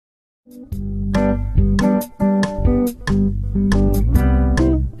Nagyon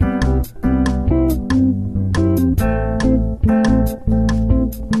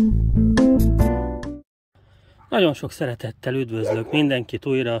sok szeretettel üdvözlök mindenkit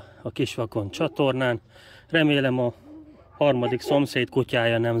újra a Kisvakon csatornán. Remélem a harmadik szomszéd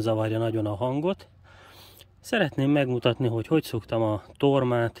kutyája nem zavarja nagyon a hangot. Szeretném megmutatni, hogy szoktam a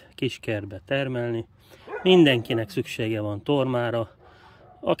tormát kiskertbe termelni. Mindenkinek szüksége van tormára.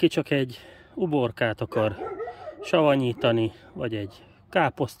 Aki csak egy uborkát akar savanyítani, vagy egy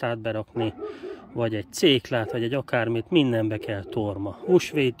káposztát berakni, vagy egy céklát, vagy egy akármit, mindenbe kell torma.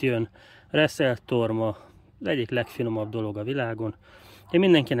 Húsvét jön, reszelt torma, egyik legfinomabb dolog a világon. Én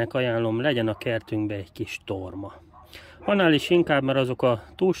mindenkinek ajánlom, legyen a kertünkbe egy kis torma. Annál is inkább, mert azok a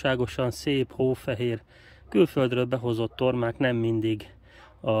túlságosan szép, hófehér, külföldről behozott tormák nem mindig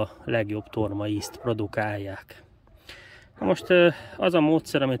a legjobb torma ízt produkálják. Most az a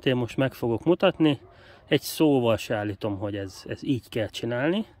módszer, amit én most meg fogok mutatni, egy szóval se állítom, hogy ez így kell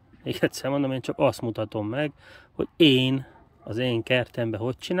csinálni. Még egyszer mondom, én csak azt mutatom meg, hogy én az én kertemben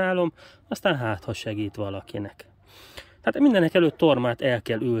hogy csinálom, aztán hát, ha segít valakinek. Tehát mindenek előtt tormát el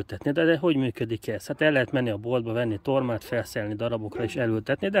kell ültetni, de hogy működik ez? Hát el lehet menni a boltba, venni tormát, felszelni darabokra és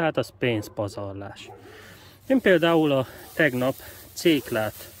elültetni, de hát az pénzpazarlás. Én például a tegnap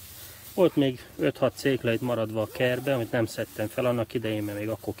céklát, volt még 5-6 cékla itt maradva a kertbe, amit nem szedtem fel annak idején, mert még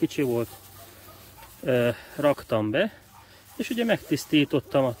akkor kicsi volt, raktam be, és ugye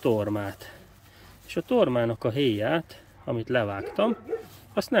megtisztítottam a tormát. És a tormának a héját, amit levágtam,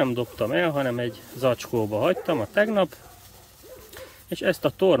 azt nem dobtam el, hanem egy zacskóba hagytam a tegnap, és ezt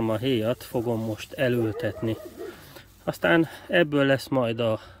a torma héjat fogom most elültetni. Aztán ebből lesz majd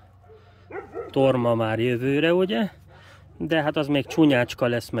a torma már jövőre, ugye? De hát az még csúnyácska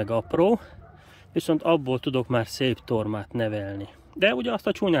lesz, meg apró, viszont abból tudok már szép tormát nevelni. De ugye azt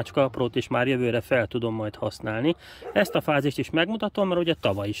a csúnyácska aprót is már jövőre fel tudom majd használni. Ezt a fázist is megmutatom, mert ugye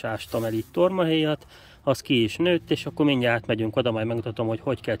tavaly is ástam el itt tormahéjat, az ki is nőtt, és akkor mindjárt megyünk oda, majd megmutatom,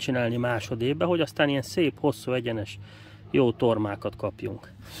 hogy kell csinálni másodévben, hogy aztán ilyen szép, hosszú, egyenes, jó tormákat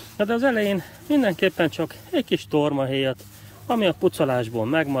kapjunk. Na de az elején mindenképpen csak egy kis tormahéjat, ami a pucolásból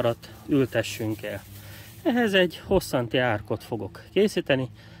megmaradt, ültessünk el. Ehhez egy hosszanti árkot fogok készíteni,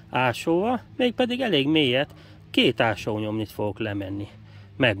 ásóval, mégpedig elég mélyet, 2 ásónyomnyit fogok lemenni.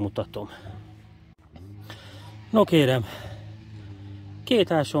 Megmutatom. No kérem,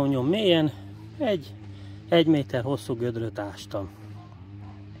 2 ásónyom mélyen, egy 1 méter hosszú gödröt ástam.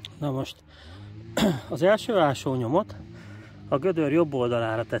 Na most az első ásónyomot a gödör jobb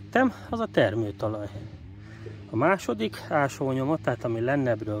oldalára tettem, az a termőtalaj. A második ásónyomot, tehát ami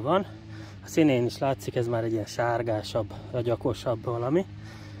lennebbről van, a színén is látszik, ez már egy ilyen sárgásabb, ragyakosabb valami,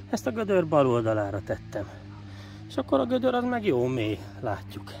 ezt a gödör bal oldalára tettem. És akkor a gödör az meg jó mély,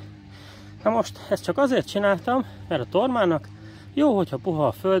 látjuk. Na most ezt csak azért csináltam, mert a tormának jó, hogyha puha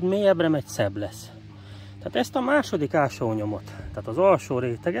a föld, mélyebbre megy, szebb lesz. Tehát ezt a második ásónyomot, tehát az alsó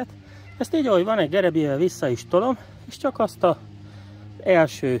réteget, ezt így, ahogy van, egy gerebjével vissza is tolom, és csak azt az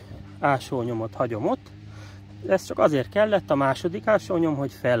első ásónyomot hagyom ott. Ez csak azért kellett a második ásónyom,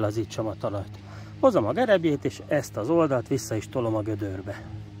 hogy fellazítsam a talajt. Hozom a gerebjét, és ezt az oldalt vissza is tolom a gödörbe.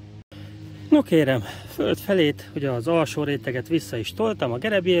 No kérem, föld felét, ugye az alsó réteget vissza is toltam a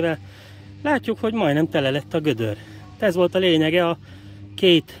gerebjével, látjuk, hogy majdnem tele lett a gödör. Ez volt a lényege a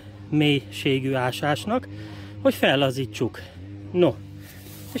 2 mélységű ásásnak, hogy fellazítsuk. No,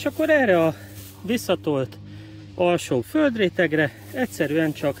 és akkor erre a visszatolt alsó földrétegre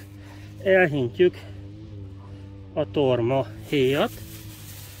egyszerűen csak elhintjük a torma héjat,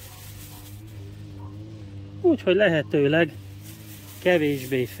 úgyhogy lehetőleg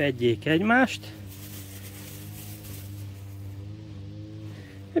kevésbé fedjék egymást.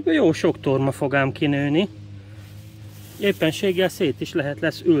 Ebből jó sok torma fog ám kinőni. Éppenséggel szét is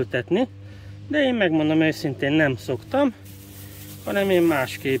lesz ültetni, de én megmondom őszintén, nem szoktam, hanem én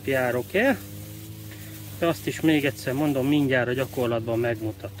másképp járok el. De azt is még egyszer mondom, mindjárt a gyakorlatban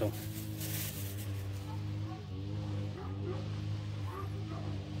megmutatom.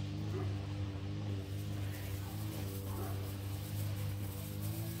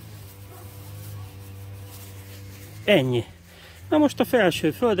 Ennyi. Na most a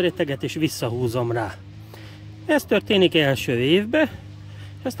felső földréteget is visszahúzom rá. Ez történik első évben,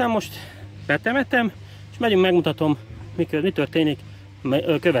 aztán most betemetem, és megyünk, megmutatom, mi történik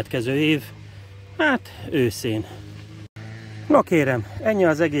következő év, hát őszén. Na kérem, ennyi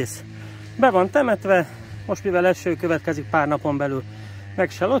az egész. Be van temetve, most mivel eső következik pár napon belül, meg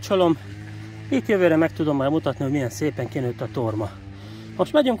se locsolom. Itt jövőre meg tudom már mutatni, hogy milyen szépen kinőtt a torma.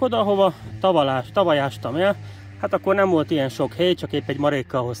 Most megyünk oda, ahova tavaly ástam el, Hát akkor nem volt ilyen sok hely, csak épp egy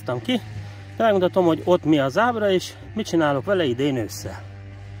marékkal hoztam ki. De megmutatom, hogy ott mi az ábra, és mit csinálok vele idén ősszel.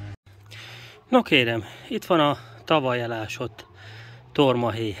 No kérem, itt van a tavaly elásott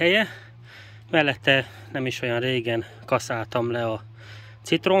tormahéj helye. Mellette nem is olyan régen kaszáltam le a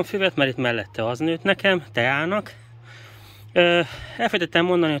citronfüvet, mert itt mellette az nőtt nekem, teának. Elfelejtettem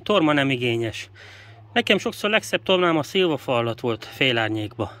mondani, hogy a torma nem igényes. Nekem sokszor legszebb tormám a szilvafa alatt volt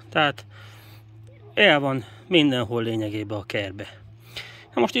félárnyékba. Tehát el van mindenhol lényegében a kertbe.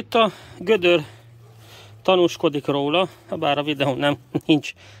 Na most itt a gödör tanúskodik róla, bár a videón nem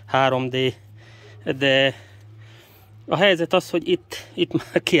nincs 3D, de a helyzet az, hogy itt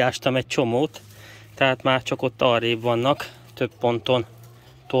már kiástam egy csomót, tehát már csak ott arrébb vannak, több ponton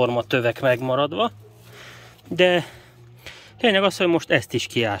torma tövek megmaradva, de lényeg az, hogy most ezt is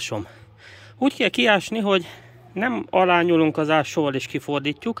kiásom. Úgy kell kiásni, hogy nem alányulunk az ásóval és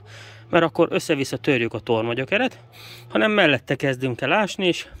kifordítjuk, mert akkor össze-vissza törjük a tormagyökeret, hanem mellette kezdünk el ásni,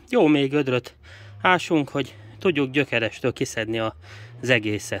 és jó még gödröt ásunk, hogy tudjuk gyökerestől kiszedni az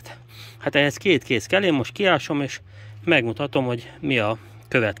egészet. Hát ehhez 2 kéz kell, én most kiásom, és megmutatom, hogy mi a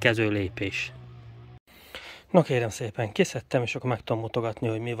következő lépés. No kérem szépen, kiszedtem, és akkor meg tudom mutogatni,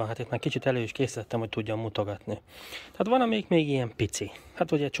 hogy mi van. Hát itt már kicsit elő is készítettem, hogy tudjam mutogatni. Tehát van, amelyik még ilyen pici.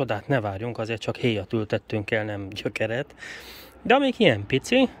 Hát ugye csodát ne várjunk, azért csak héjat ültettünk el, nem gyökeret. De amelyik ilyen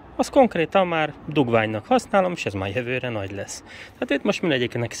pici, az konkrétan már dugványnak használom, és ez már jövőre nagy lesz. Tehát itt most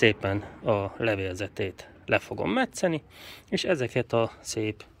mindegyiknek szépen a levélzetét le fogom metszeni, és ezeket a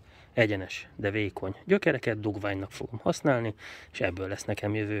szép egyenes, de vékony gyökereket dugványnak fogom használni, és ebből lesz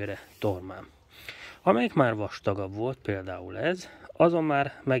nekem jövőre tormám. Amelyik már vastagabb volt, például ez, azon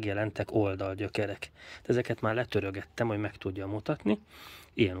már megjelentek oldalgyökerek. Ezeket már letörögettem, hogy meg tudjam mutatni.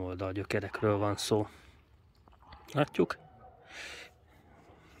 Ilyen oldalgyökerekről van szó. Látjuk?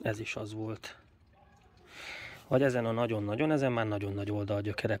 Ez is az volt. Vagy ezen a nagyon-nagyon, ezen már nagyon nagy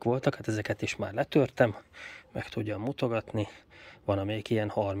oldalgyökerek voltak, hát ezeket is már letörtem, meg tudjam mutogatni. Van amelyik ilyen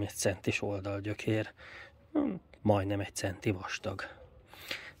 30 centis oldalgyökér, majdnem 1 centi vastag.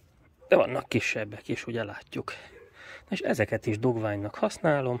 De vannak kisebbek is, ugye látjuk. És ezeket is dugványnak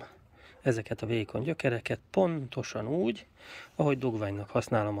használom, ezeket a vékony gyökereket pontosan úgy, ahogy dugványnak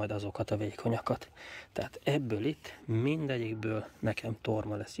használom majd azokat a vékonyakat. Tehát ebből itt mindegyikből nekem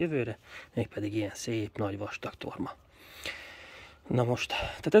torma lesz jövőre, mégpedig ilyen szép nagy vastag torma. Na most,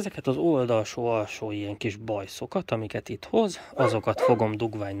 tehát ezeket az oldalsó-alsó ilyen kis bajszokat, amiket itt hoz, azokat fogom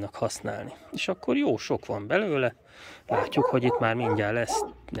dugványnak használni. És akkor jó sok van belőle, látjuk, hogy itt már mindjárt lesz,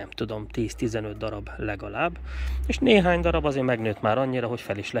 nem tudom, 10-15 darab legalább, és néhány darab azért megnőtt már annyira, hogy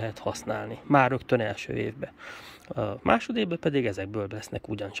fel is lehet használni, már rögtön első évben. A másodévben pedig ezekből lesznek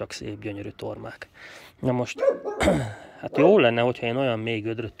ugyancsak szép, gyönyörű tormák. Na most, hát jó lenne, hogyha én olyan mély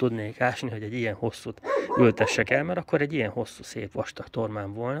gödröt tudnék ásni, hogy egy ilyen hosszút ültessek el, mert akkor egy ilyen hosszú, szép, vastag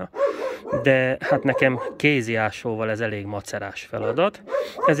tormám volna. De hát nekem kézi ásóval ez elég macerás feladat,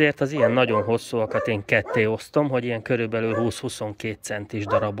 ezért az ilyen nagyon hosszúakat én ketté osztom, hogy ilyen körülbelül 20-22 centis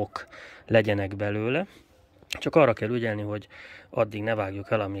darabok legyenek belőle. Csak arra kell ügyelni, hogy addig ne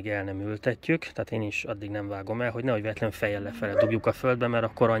vágjuk el, amíg el nem ültetjük, tehát én is addig nem vágom el, hogy nehogy véletlenül fejjel lefele dugjuk a földbe, mert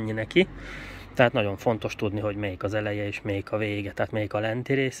akkor annyi neki. Tehát nagyon fontos tudni, hogy melyik az eleje és melyik a vége, tehát melyik a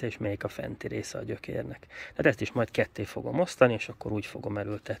lenti része és melyik a fenti része a gyökérnek. Tehát ezt is majd ketté fogom osztani, és akkor úgy fogom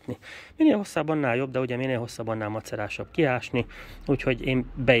elültetni. Minél hosszabb, annál jobb, de ugye minél hosszabb, annál macerásabb kiásni, úgyhogy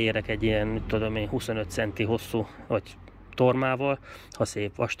én beérek egy ilyen, mit tudom én, 25 centi hosszú, vagy tormával, ha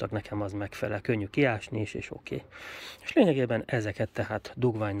szép vastag, nekem az megfelel, könnyű kiásni is, és oké. És lényegében ezeket tehát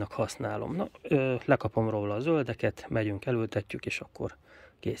dugványnak használom. Na, lekapom róla a zöldeket, megyünk, elültetjük, és akkor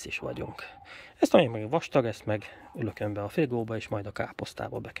kész is vagyunk. Ezt amíg meg vastag, ezt meg ülököm be a frigóba, és majd a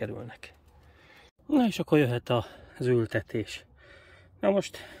káposztába bekerülnek. Na és akkor jöhet az ültetés. Na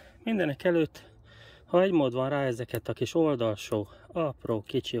most mindenek előtt, ha egy mód van rá, ezeket a kis oldalsó, apró,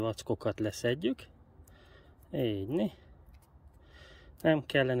 kicsi vackokat leszedjük. Így, nem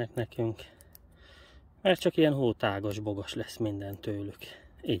kellenek nekünk, mert csak ilyen hótágas, bogas lesz minden tőlük.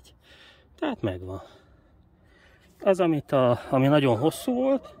 Így. Tehát megvan. Az, ami nagyon hosszú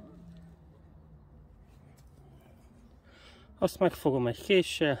volt, azt megfogom egy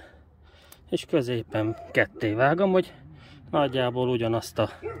késsel, és középen ketté vágom, hogy nagyjából ugyanazt a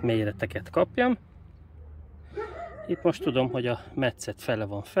méreteket kapjam. Itt most tudom, hogy a metszet fele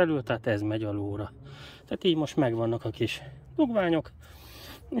van felül, tehát ez megy alulra. Tehát így most megvannak a kis dugványok,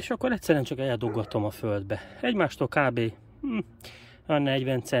 és akkor egyszerűen csak elduggatom a földbe. Egymástól kb.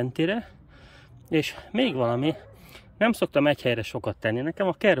 40 centire, és még valami, nem szoktam egy helyre sokat tenni, nekem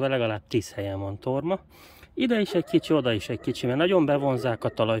a kertben legalább 10 helyen van torma. Ide is egy kicsi, oda is egy kicsi, mert nagyon bevonzák a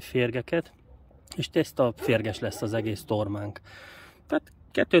talajférgeket, és tészta férges lesz az egész tormánk. Tehát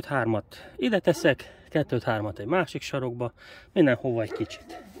 2-3-at ide teszek, 2-3-at egy másik sarokba, mindenhova egy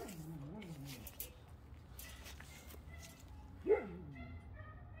kicsit.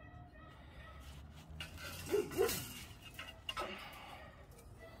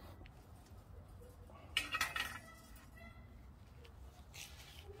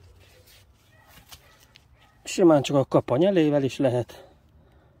 Simán csak a kapany elével is lehet.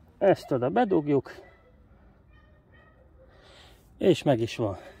 Ezt oda bedugjuk, és meg is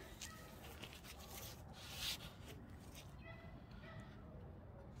van.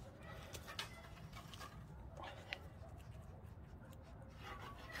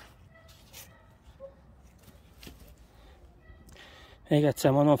 Még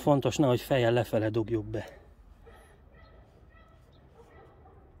egyszer mondom, fontos, nehogy fejjel lefele dugjuk be.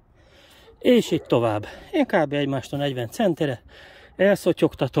 És így tovább. Én kb. Egymástól 40 centire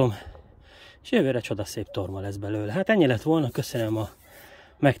elszotyogtatom, és jövőre csodaszép torma lesz belőle. Hát ennyi lett volna, köszönöm a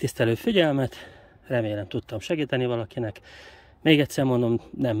megtisztelő figyelmet, remélem tudtam segíteni valakinek. Még egyszer mondom,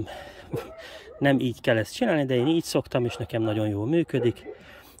 nem így kell ezt csinálni, de én így szoktam, és nekem nagyon jól működik.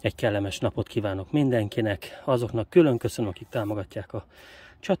 Egy kellemes napot kívánok mindenkinek, azoknak külön köszönöm, akik támogatják a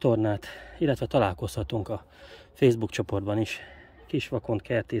csatornát, illetve találkozhatunk a Facebook csoportban is. Kisvakon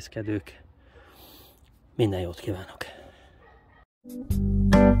kertészkedők. Minden jót kívánok!